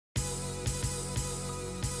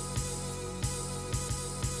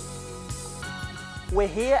We're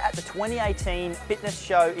here at the 2018 Fitness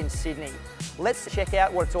Show in Sydney. Let's check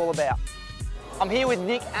out what it's all about. I'm here with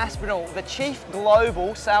Nick Aspinal, the Chief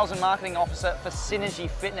Global Sales and Marketing Officer for Synergy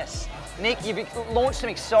Fitness. Nick, you've launched some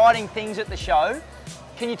exciting things at the show.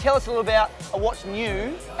 Can you tell us a little about what's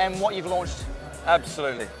new and what you've launched?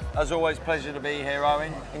 Absolutely. As always, pleasure to be here,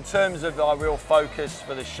 Owen. In terms of our real focus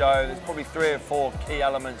for the show, there's probably 3 or 4 key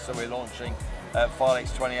elements that we're launching at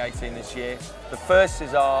Filex 2018 this year. The first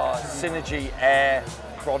is our Synergy Air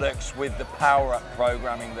products with the power-up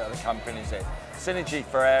programming that accompanies it. Synergy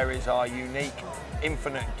for Air is our unique,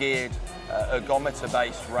 infinite geared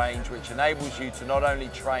ergometer-based range, which enables you to not only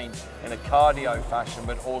train in a cardio fashion,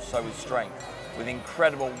 but also with strength, with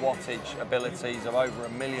incredible wattage abilities of over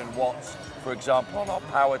 1 million watts, for example, on our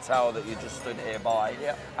power tower that you just stood here by.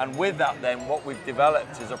 Yep. And with that then, what we've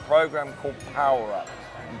developed is a program called Power Up.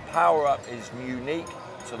 And Power Up is unique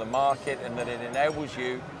to the market in that it enables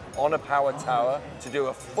you on a power tower to do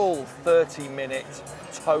a full 30-minute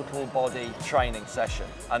total body training session.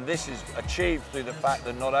 And this is achieved through the fact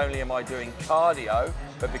that not only am I doing cardio,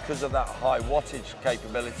 but because of that high wattage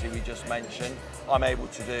capability we just mentioned, I'm able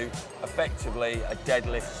to do effectively a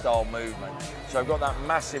deadlift style movement. So I've got that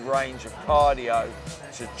massive range of cardio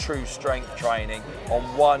to true strength training on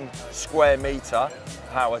 1 square meter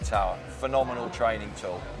power tower. Phenomenal training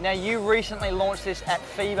tool. Now, you recently launched this at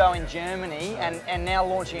FIBO in Germany and now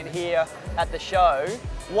launching it here at the show.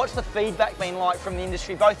 What's the feedback been like from the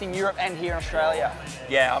industry, both in Europe and here in Australia?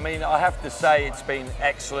 Yeah, I mean, I have to say it's been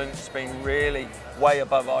excellent. It's been really way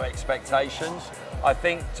above our expectations. I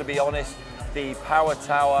think, to be honest, the Power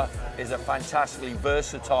Tower is a fantastically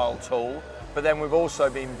versatile tool, but then we've also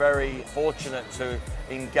been very fortunate to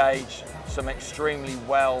engage some extremely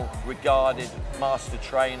well-regarded master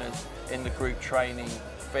trainers in the group training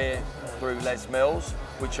sphere through Les Mills,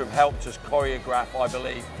 which have helped us choreograph, I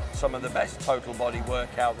believe, some of the best total body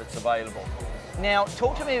workout that's available. Now,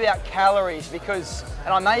 talk to me about calories, because,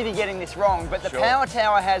 and I may be getting this wrong, but the Sure. Power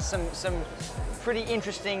Tower has some pretty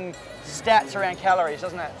interesting stats around calories,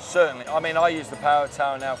 doesn't it? Certainly. I mean, I use the Power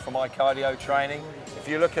Tower now for my cardio training. If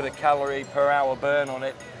you look at a calorie per hour burn on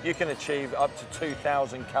it, you can achieve up to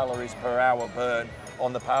 2,000 calories per hour burn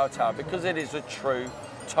on the Power Tower because it is a true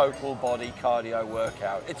total body cardio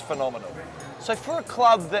workout. It's phenomenal. So for a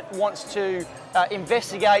club that wants to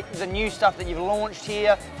investigate the new stuff that you've launched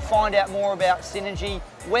here, find out more about Synergy,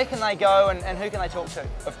 where can they go and who can they talk to?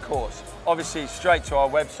 Of course. Obviously, straight to our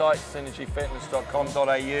website,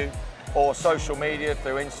 synergyfitness.com.au, or social media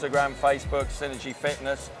through Instagram, Facebook, Synergy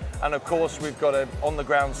Fitness. And of course, we've got an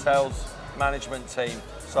on-the-ground sales management team.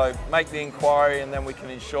 So make the inquiry and then we can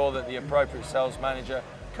ensure that the appropriate sales manager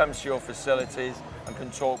comes to your facilities and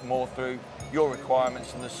can talk more through your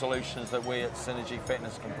requirements and the solutions that we at Synergy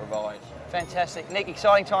Fitness can provide. Fantastic. Nick,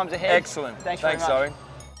 exciting times ahead. Excellent. Thanks very much. Owen.